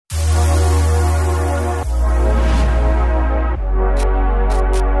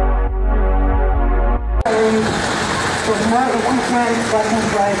equipment that is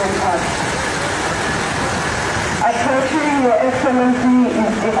driving past. Approaching Your Excellency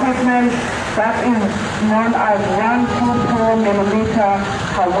is equipment that is known as 122mm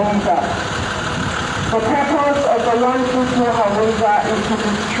Hawuza. The purpose of the 122 Hawuza is to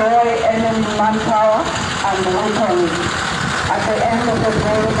destroy enemy manpower and weapons. At the end of the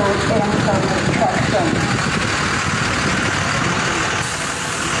day, they aim for destruction.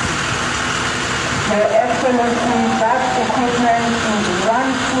 Your Excellency, that equipment is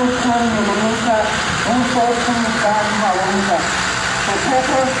 122mm reinforcing gun Hawuza. The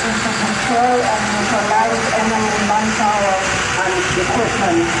purpose is to destroy and neutralize enemy manpower and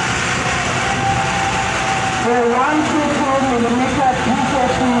equipment. The 122mm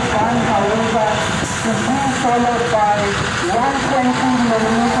reinforcing gun Hawuza is being followed by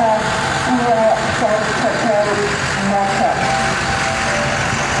 120mm spear self-propelled mortar.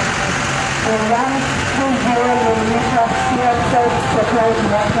 The 120mm spear self-propelled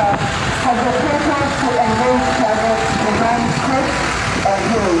mortar has the purpose to engage targets behind cliffs or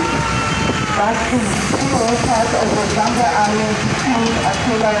hills. That is still part of the Zambia Army's field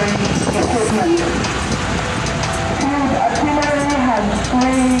artillery equipment. Field artillery has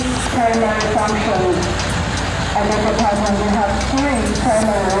three primary functions. And as a department, we have three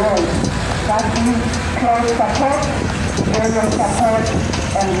primary roles. That is close support, aerial support,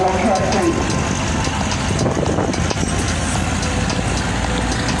 and location.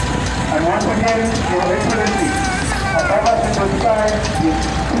 And once again, Your Excellency, above us in the sky is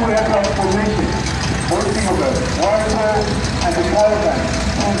two aircraft formations, both single, Warrior and the Caravan,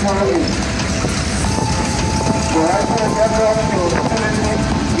 208. The rifle aircraft, Your Excellency,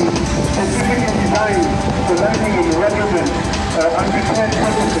 is specifically designed for landing in relevant, unprepared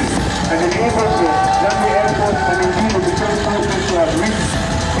purposes and enables the Zambia Air Force and indeed the defense forces to have reached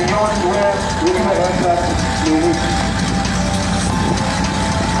beyond where regular aircraft may reach.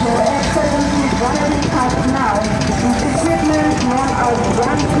 Your Excellency, driving past now is equipment known as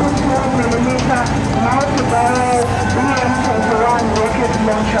 122mm multi-barrel BM-21 rocket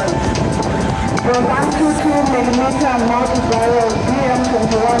launchers. The 122mm multi-barrel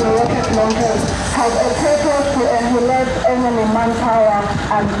BM-21 rocket launchers have a purpose to annihilate enemy manpower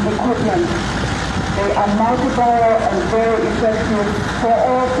and equipment. They are multi-barrel and very effective for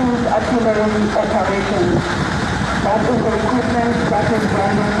all field artillery operations. That is the equipment that is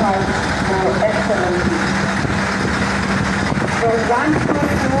driving past Your Excellency. The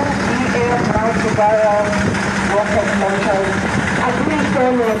 122BA multi-barrel rocket launchers are being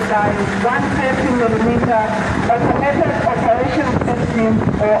followed by 130mm automated operation system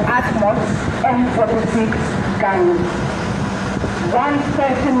or ATMOS M46 guns.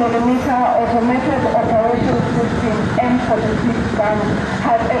 130mm automated operation system M46 guns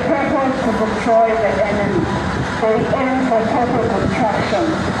has a purpose to destroy the enemy. They aim for total destruction,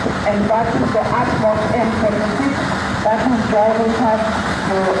 and that is the ATMOS M46 that is driving past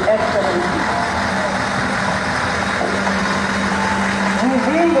Your Excellency.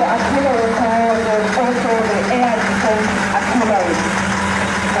 Within the artillery fire, there is also the air defense artillery.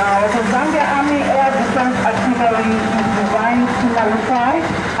 Now, the Zambia Army Air Defense Artillery is designed to nullify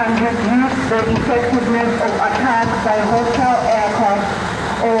and reduce the effectiveness of attacks by hostile aircraft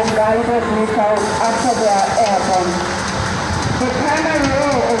or guided missiles after they are airborne. The primary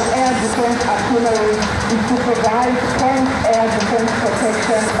role of air defense artillery is to provide prompt air defense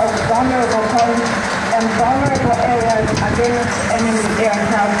protection of vulnerable points and vulnerable areas against enemy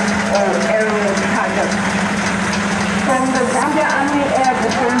aircraft or aerial targets. From the Zambia Army Air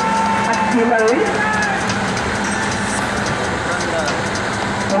Defense Artillery,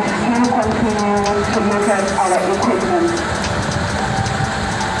 we still continue to look at our equipment.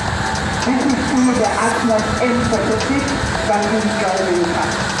 This is through the ATMOS M46 that is driving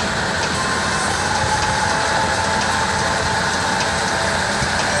past.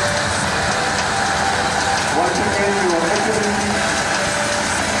 Once again, Your Excellency,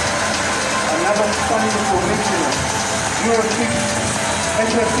 another stunning formation of 06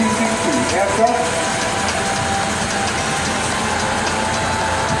 HFC-60 aircraft.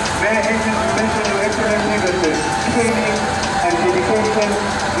 May I hasten to mention, Your Excellency, that the training and dedication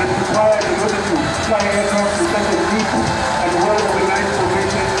that's required in order to fly aircraft with such a neat and well-organized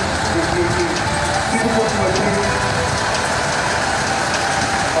formation is difficult to attain.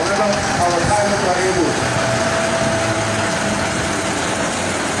 However, our pilots are able.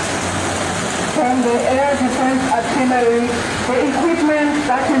 From the Air Defense Artillery, the equipment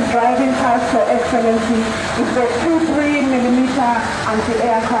that is driving past Your Excellency is the 23mm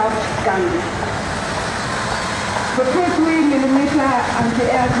anti-aircraft gun. The 2-3mm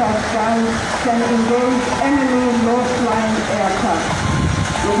anti-aircraft gun can engage enemy low-flying aircraft.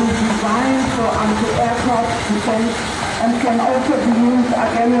 It is designed for anti-aircraft defense and can also be used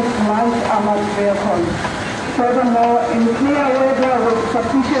against light armored vehicles. Furthermore, in clear weather with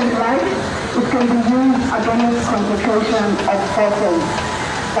sufficient light, it can be used against concentration of forces.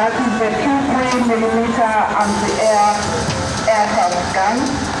 That is the 2-3mm anti-aircraft gun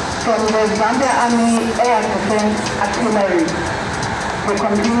from the Zambia Army Air Defense Artillery. We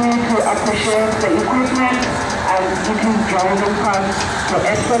continue to appreciate the equipment and it is driving past to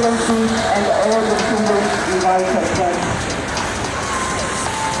excellency and all the students invited there.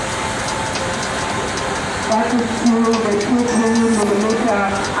 That is through the 2-3mm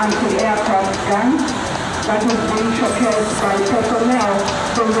anti-aircraft gun that is being showcased by personnel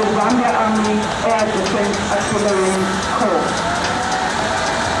from the Zambia Army Air Defense Artillery Corps.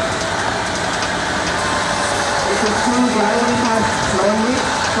 It is through driving past slowly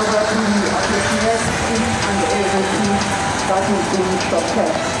so that we appreciate each and everything that is being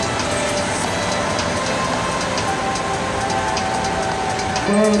showcased.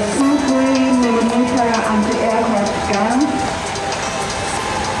 The 2-3mm anti-aircraft gun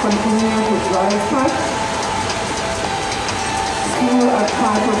continue to drive past, still as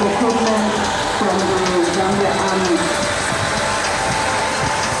part of equipment from the Zambia Army.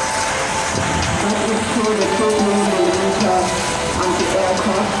 That is through the 2-3mm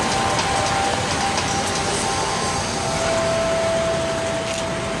anti-aircraft.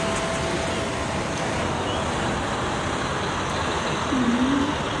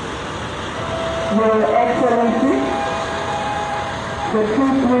 Your Excellency, the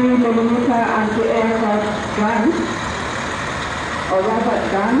 2-3mm anti-aircraft guns, or rather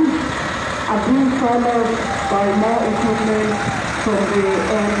guns, are being followed by more equipment from the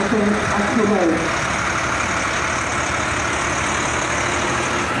Air Defense Artillery.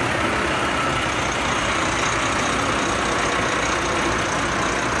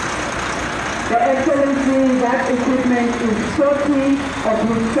 Your Excellency, that equipment is 30 of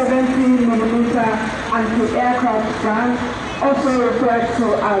the 70mm anti-aircraft guns, also referred to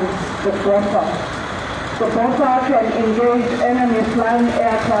as the buffer. The buffer can engage enemy flying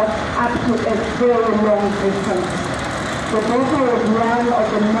aircraft up to a very long distance. The buffer is one of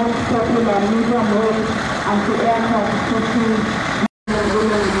the most popular medium-range anti-aircraft systems that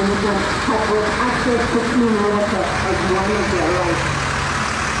have both access to clean water as one of their rights.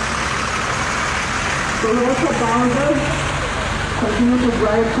 The water bounders continue to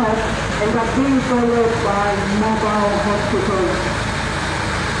drive past and are being followed by mobile hospitals.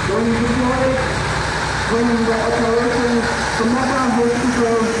 When deployed, when in the operations, the mobile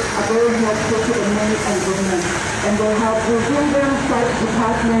hospitals are very helpful to the men and women, and they have resilient such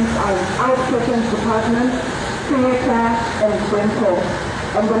departments as outpatient departments, theater, and dental.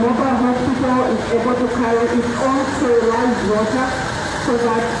 And the mobile hospital is able to carry its own sterilized water so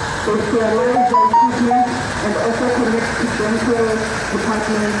that they sterilize their equipment and also connect to dental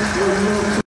departments when needed.